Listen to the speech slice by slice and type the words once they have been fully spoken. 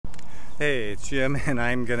Hey, it's Jim, and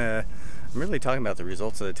I'm really talking about the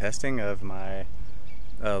results of the testing of my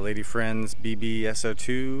lady friend's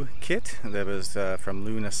BBS02 kit that was from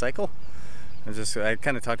Luna Cycle. I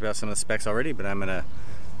kind of talked about some of the specs already, but I'm gonna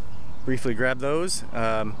briefly grab those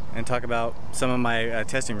and talk about some of my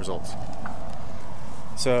testing results.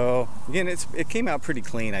 So again, it came out pretty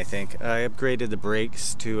clean. I think I upgraded the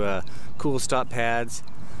brakes to cool stop pads.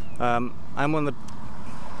 I'm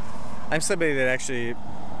somebody that actually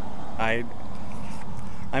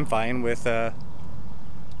I'm fine with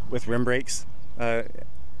rim brakes.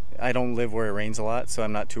 I don't live where it rains a lot, so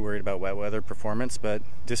I'm not too worried about wet weather performance, but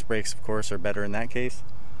disc brakes of course are better in that case.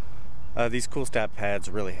 These cool stop pads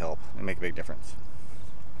really help and make a big difference.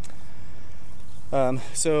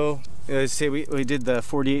 So as I say, we did the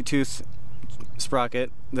 48 tooth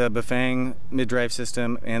sprocket, the Bafang mid-drive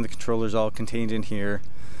system, and the controllers all contained in here.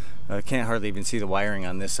 Can't hardly even see the wiring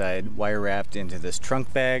on this side, wire wrapped into this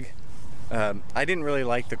trunk bag. I didn't really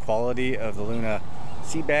like the quality of the Luna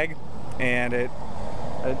seat bag, and it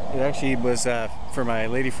actually was for my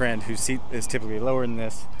lady friend whose seat is typically lower than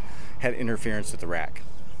this, had interference with the rack.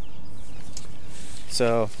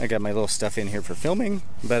 So I got my little stuff in here for filming,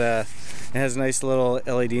 but it has a nice little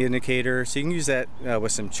LED indicator, so you can use that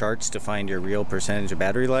with some charts to find your real percentage of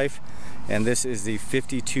battery life. And this is the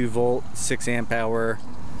 52 volt 6 amp hour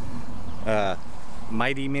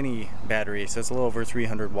Mighty Mini battery, so it's a little over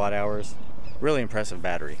 300 watt hours. Really impressive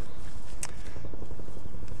battery.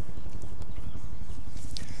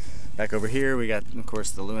 Back over here we got, of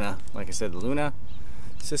course, the Luna, like I said, the Luna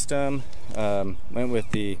system. Went with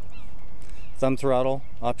the thumb throttle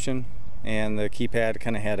option, and the keypad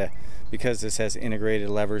kind of had because this has integrated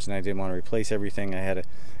levers and I didn't want to replace everything, I had to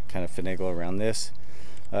kind of finagle around this.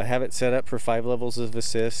 Have it set up for 5 levels of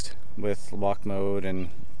assist with walk mode and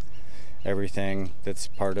everything that's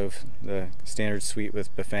part of the standard suite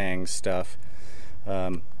with Bafang's stuff.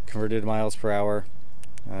 Converted miles per hour.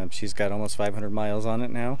 She's got almost 500 miles on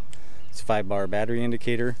it now. It's a 5-bar battery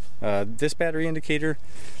indicator. This battery indicator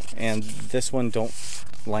and this one don't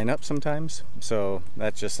line up sometimes, so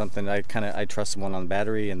that's just something I trust the one on the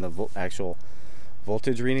battery and the actual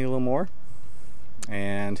voltage reading a little more.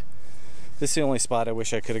 And this is the only spot I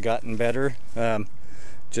wish I could have gotten better.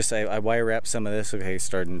 I wire wrapped some of this. Okay, it's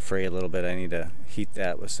starting to fray a little bit. I need to heat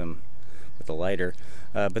that with a lighter.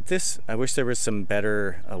 But this, I wish there was some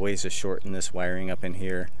better ways to shorten this wiring up in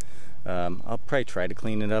here. I'll probably try to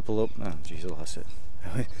clean it up a little. Oh, geez, I lost it.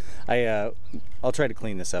 I'll try to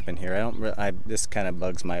clean this up in here. This kind of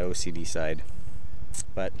bugs my OCD side.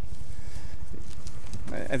 But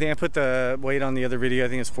I think I put the weight on the other video. I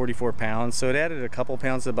think it's 44 pounds. So it added a couple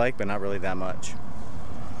pounds to the bike, but not really that much.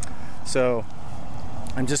 So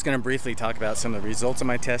I'm just going to briefly talk about some of the results of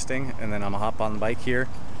my testing, and then I'm going to hop on the bike here,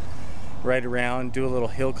 ride around, do a little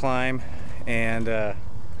hill climb, and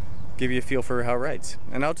give you a feel for how it rides.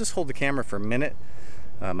 And I'll just hold the camera for a minute.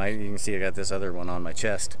 You can see I got this other one on my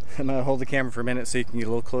chest. I'm going to hold the camera for a minute so you can get a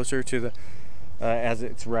little closer to the, as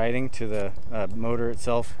it's riding, to the motor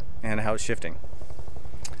itself and how it's shifting.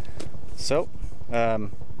 So,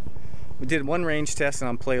 we did one range test, and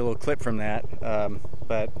I'll play a little clip from that.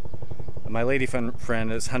 But my lady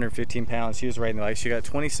friend is 115 pounds. She was riding the bike. She got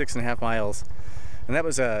 26.5 miles. And that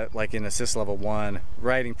was like in assist level 1,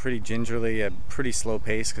 riding pretty gingerly, a pretty slow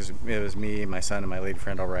pace, because it was me, my son, and my lady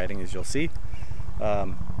friend all riding, as you'll see.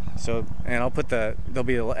 And I'll put there'll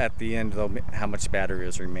be at the end how much battery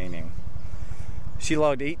is remaining. She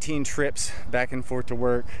logged 18 trips back and forth to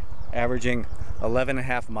work, averaging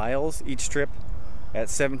 11.5 miles each trip at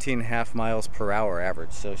 17.5 miles per hour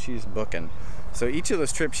average. So she's booking. So each of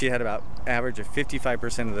those trips she had about average of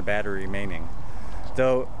 55% of the battery remaining.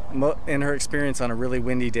 Though in her experience on a really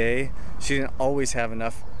windy day, she didn't always have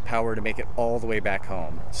enough power to make it all the way back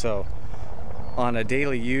home. So on a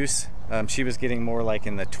daily use, she was getting more like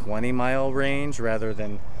in the 20-mile range rather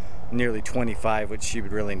than nearly 25, which she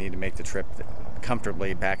would really need to make the trip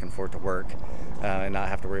comfortably back and forth to work and not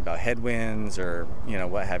have to worry about headwinds or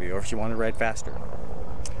what have you, or if she wanted to ride faster.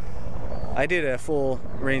 I did a full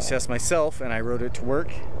range test myself, and I rode it to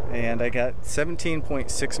work, and I got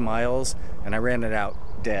 17.6 miles, and I ran it out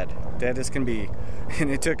dead as can be. And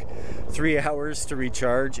it took 3 hours to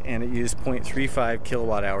recharge, and it used 0.35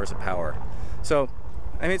 kilowatt hours of power. So,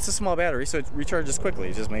 I mean, it's a small battery, so it recharges quickly.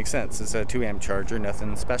 It just makes sense. It's a 2 amp charger,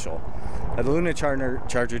 nothing special. The Luna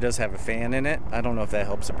charger does have a fan in it. I don't know if that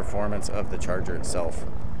helps the performance of the charger itself.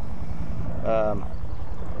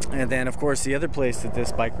 And then, of course, the other place that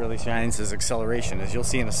this bike really shines is acceleration. As you'll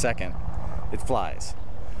see in a second, it flies.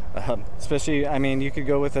 Especially, I mean, you could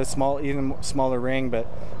go with a even smaller ring, but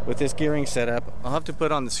with this gearing setup, I'll have to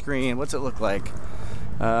put on the screen, what's it look like?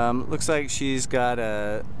 Looks like she's got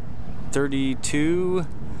a 32,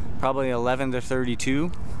 probably 11 to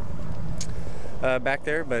 32 back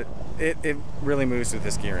there, but it really moves with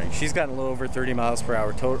this gearing. She's gotten a little over 30 miles per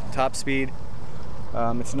hour top speed.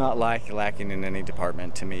 It's not lacking in any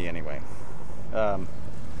department to me anyway.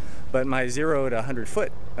 But my 0 to 100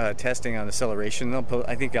 foot testing on acceleration,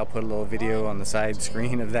 I think I'll put a little video on the side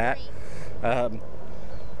screen of that.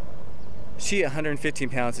 She, 115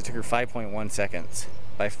 pounds, it took her 5.1 seconds.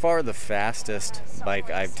 By far the fastest bike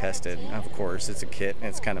I've tested. Of course, it's a kit and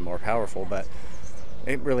it's kind of more powerful, but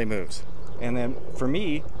it really moves. And then for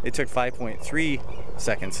me, it took 5.3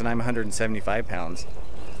 seconds, and I'm 175 pounds.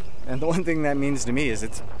 And the one thing that means to me is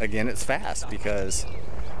it's fast, because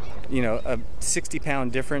you know, a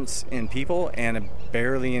 60-pound difference in people and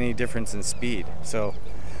barely any difference in speed. So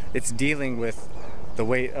it's dealing with the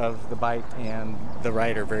weight of the bike and the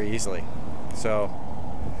rider very easily. So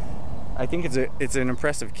I think it's an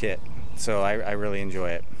impressive kit. So I really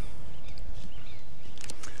enjoy it.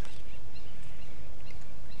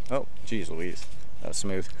 Oh, geez Louise, that was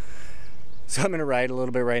smooth. So I'm going to ride a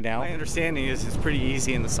little bit right now. My understanding is it's pretty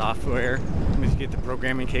easy in the software, if you get the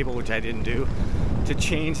programming cable, which I didn't do, to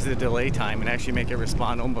change the delay time and actually make it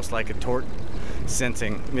respond almost like a torque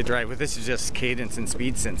sensing mid-drive. But this is just cadence and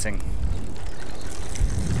speed sensing.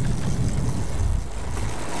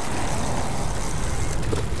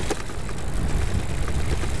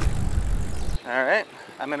 All right,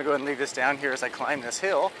 I'm going to go ahead and leave this down here as I climb this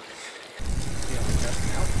hill.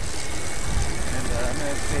 I'm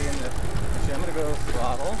going to stay in the, actually I'm going to go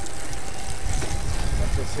throttle up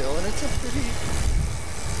this hill, and it's a pretty,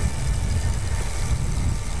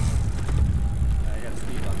 I got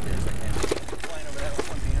speed up here so I can't flying over that with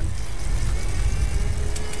one hand.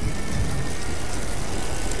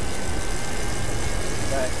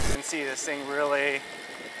 But you can see this thing really,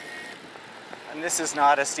 and this is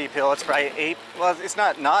not a steep hill, it's probably 8, well it's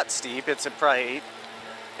not steep, it's probably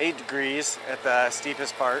 8 degrees at the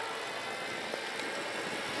steepest part.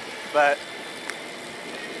 But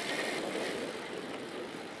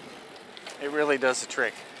it really does the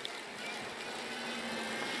trick.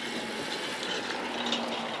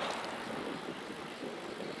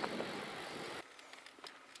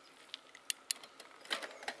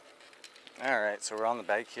 Alright, so we're on the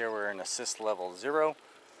bike here, we're in assist level 0.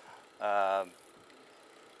 The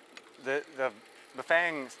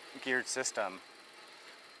Bafang geared system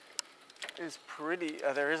is pretty,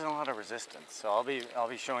 there isn't a lot of resistance, so I'll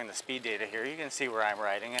be showing the speed data here. You can see where I'm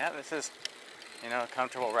riding at. This is, you know, a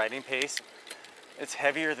comfortable riding pace. It's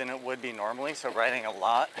heavier than it would be normally, so riding a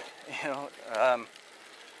lot, you know,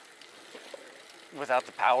 without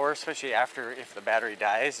the power, especially if the battery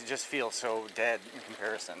dies, it just feels so dead in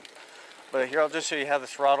comparison. But here I'll just show you how the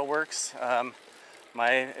throttle works. My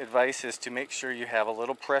advice is to make sure you have a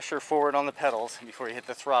little pressure forward on the pedals before you hit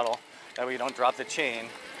the throttle, that way you don't drop the chain.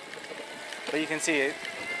 But you can see it,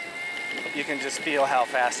 you can just feel how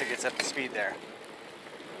fast it gets up to speed there.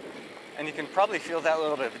 And you can probably feel that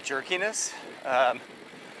little bit of jerkiness.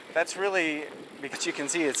 That's really because you can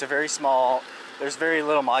see it's a very small, there's very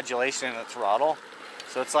little modulation in the throttle.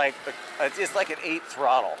 So it's like an 8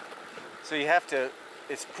 throttle. So you have to,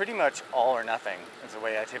 it's pretty much all or nothing is the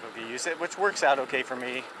way I typically use it, which works out okay for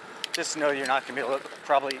me. Just know you're not going to be able to,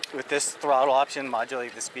 probably with this throttle option,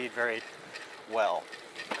 modulate the speed very well.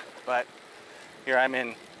 But here I'm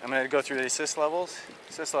going to go through the assist levels.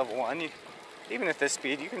 Assist level 1, even at this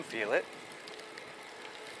speed, you can feel it.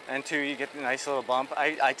 And 2, you get a nice little bump.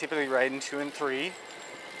 I typically ride in 2 and 3.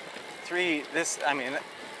 3, this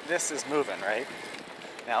is moving, right?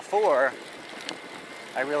 Now 4,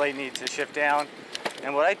 I really need to shift down.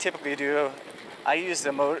 And what I typically do, I use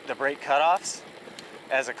the brake cutoffs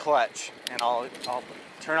as a clutch. And I'll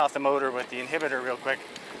turn off the motor with the inhibitor real quick,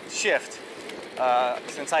 shift.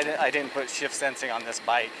 Since I didn't put shift sensing on this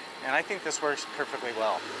bike, and I think this works perfectly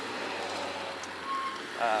well.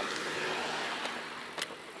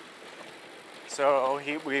 So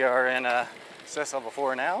we are in assist level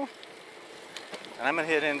 4 now, and I'm going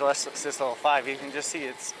to hit into assist level 5. You can just see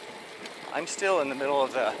I'm still in the middle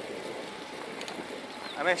of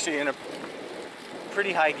I'm actually in a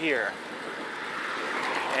pretty high gear,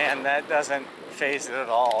 and that doesn't phase it at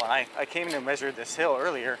all. And I came to measure this hill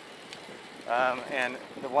earlier. And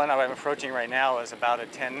the one I'm approaching right now is about a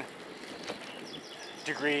 10-degree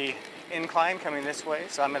incline coming this way.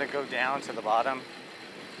 So I'm going to go down to the bottom,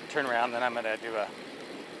 turn around, then I'm going to do a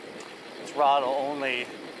throttle-only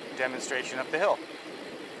demonstration up the hill.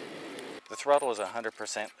 The throttle is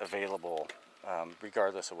 100% available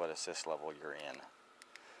regardless of what assist level you're in.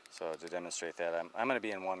 So to demonstrate that, I'm going to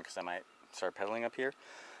be in 1 because I might start pedaling up here.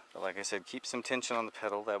 But like I said, keep some tension on the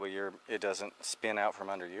pedal, that way it doesn't spin out from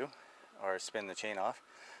under you or spin the chain off.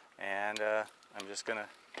 And I'm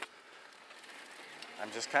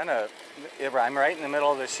right in the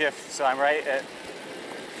middle of the shift, so I'm right at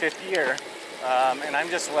 5th gear, and I'm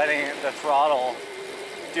just letting the throttle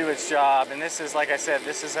do its job. And this is, like I said,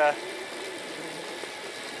 this is a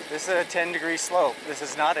 10-degree slope. This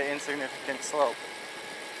is not an insignificant slope.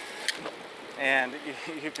 And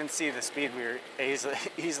you can see the speed we were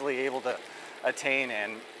easily able to attain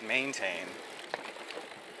and maintain.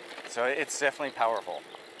 So it's definitely powerful.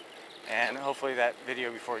 And hopefully that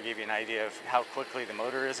video before gave you an idea of how quickly the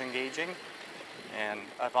motor is engaging. And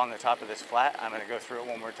up on the top of this flat, I'm going to go through it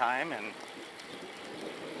one more time and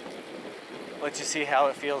let you see how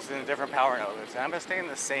it feels in the different power notes. And I'm going to stay in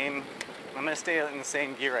the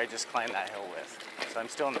same gear I just climbed that hill with. So I'm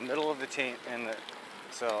still in the middle of the chain,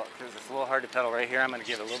 so because it's a little hard to pedal right here, I'm going to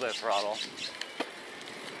give it a little bit of throttle.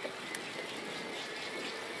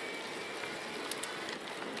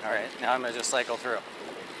 All right, now I'm going to just cycle through.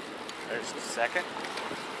 There's the 2nd,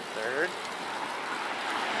 3rd,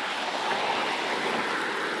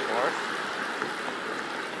 4th,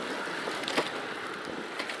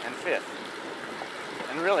 and 5th.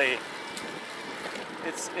 And really,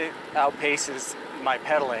 it outpaces my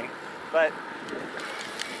pedaling, but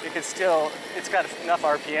it's got enough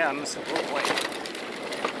RPMs. Oh, wait.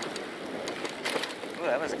 Ooh,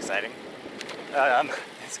 that was exciting.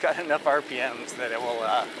 It's got enough RPMs that it will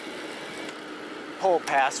pull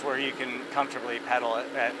past where you can comfortably pedal it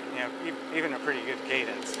at, even a pretty good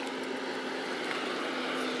cadence.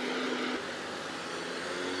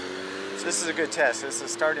 So this is a good test. This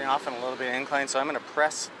is starting off in a little bit of incline, so I'm going to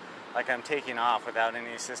press like I'm taking off without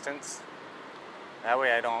any assistance. That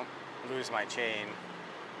way I don't lose my chain.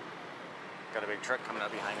 Got a big truck coming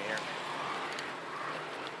up behind me here.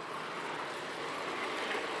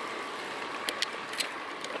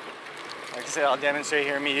 Like I said, I'll demonstrate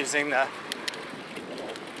here me using the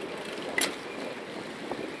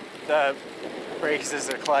brakes as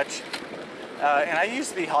a clutch. And I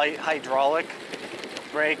use the hydraulic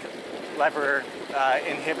brake lever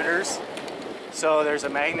inhibitors. So there's a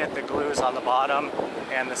magnet that glues on the bottom,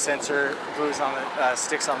 and the sensor glues on the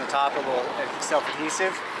sticks on the top, a little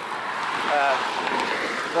self-adhesive.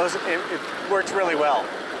 It works really well.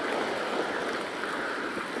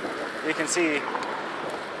 You can see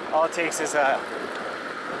all it takes is a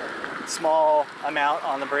small amount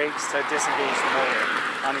on the brakes to disengage the motor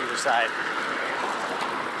on either side.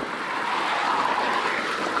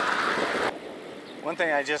 One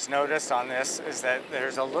thing I just noticed on this is that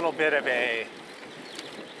there's a little bit of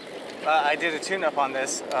I did a tune-up on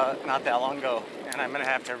this not that long ago, and I'm going to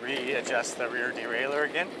have to readjust the rear derailleur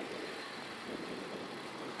again.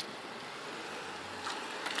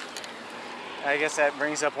 I guess that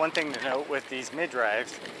brings up one thing to note with these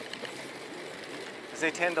mid-drives, is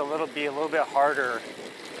they tend to be a little bit harder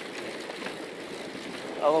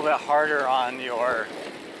on your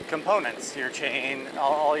components, your chain,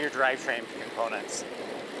 all your drivetrain components.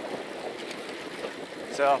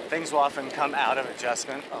 So things will often come out of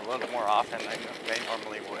adjustment a little bit more often than they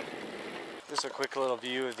normally would. Just a quick little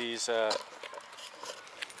view of these.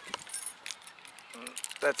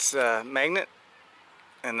 That's a magnet,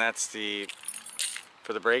 and that's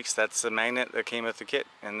for the brakes, that's the magnet that came with the kit,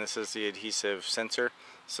 and this is the adhesive sensor.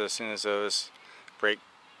 So as soon as those break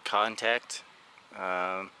contact,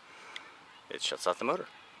 it shuts off the motor.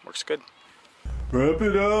 Works good. Wrap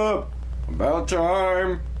it up! About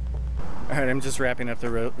time! Alright, I'm just wrapping up the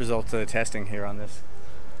results of the testing here on this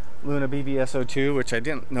Luna BBS02, which I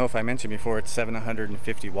didn't know if I mentioned before. It's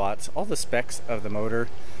 750 watts. All the specs of the motor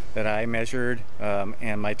that I measured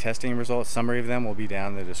and my testing results, summary of them will be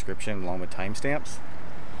down in the description along with timestamps.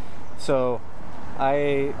 So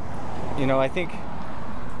I think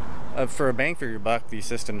for a bang for your buck, these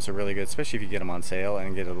systems are really good, especially if you get them on sale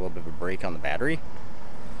and get a little bit of a break on the battery.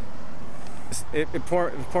 It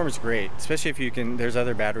performs great, especially if you can. There's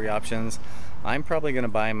other battery options. I'm probably going to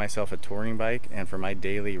buy myself a touring bike, and for my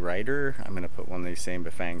daily rider, I'm going to put one of these same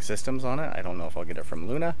Bafang systems on it. I don't know if I'll get it from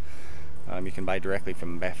Luna. You can buy directly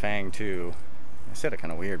from Bafang too. I said it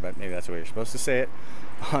kind of weird, but maybe that's the way you're supposed to say it,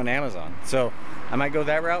 on Amazon. So I might go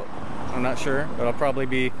that route. I'm not sure, but I'll probably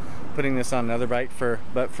be putting this on another bike.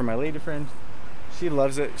 But for my lady friend, she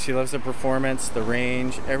loves it. She loves the performance, the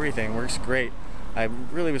range, everything works great. I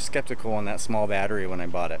really was skeptical on that small battery when I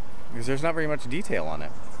bought it, because there's not very much detail on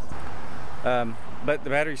it. But the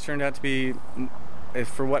batteries turned out to be,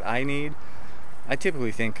 for what I need, I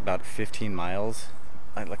typically think about 15 miles,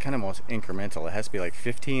 like kind of most incremental. It has to be like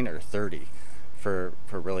 15 or 30 for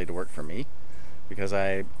really to work for me, because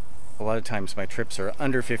I a lot of times my trips are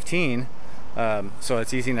under 15, so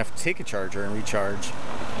it's easy enough to take a charger and recharge.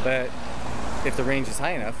 But if the range is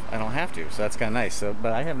high enough, I don't have to, so that's kind of nice. So,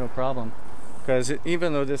 but I have no problem, because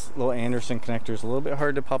even though this little Anderson connector is a little bit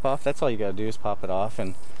hard to pop off, that's all you got to do is pop it off,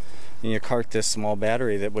 and you cart this small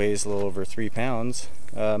battery that weighs a little over 3 pounds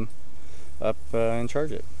up and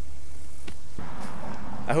charge it.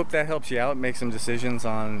 I hope that helps you out, make some decisions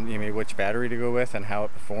on maybe which battery to go with and how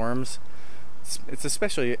it performs. It's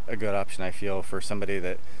especially a good option, I feel, for somebody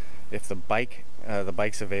that if the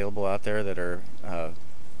bikes available out there that are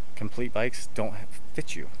complete bikes don't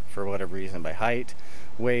fit you for whatever reason, by height,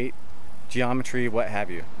 weight, geometry, what have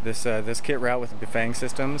you. This kit route with the Bafang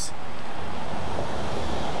systems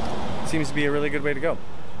seems to be a really good way to go.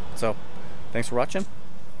 So, thanks for watching.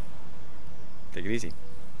 Take it easy.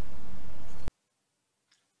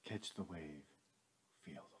 Catch the wave.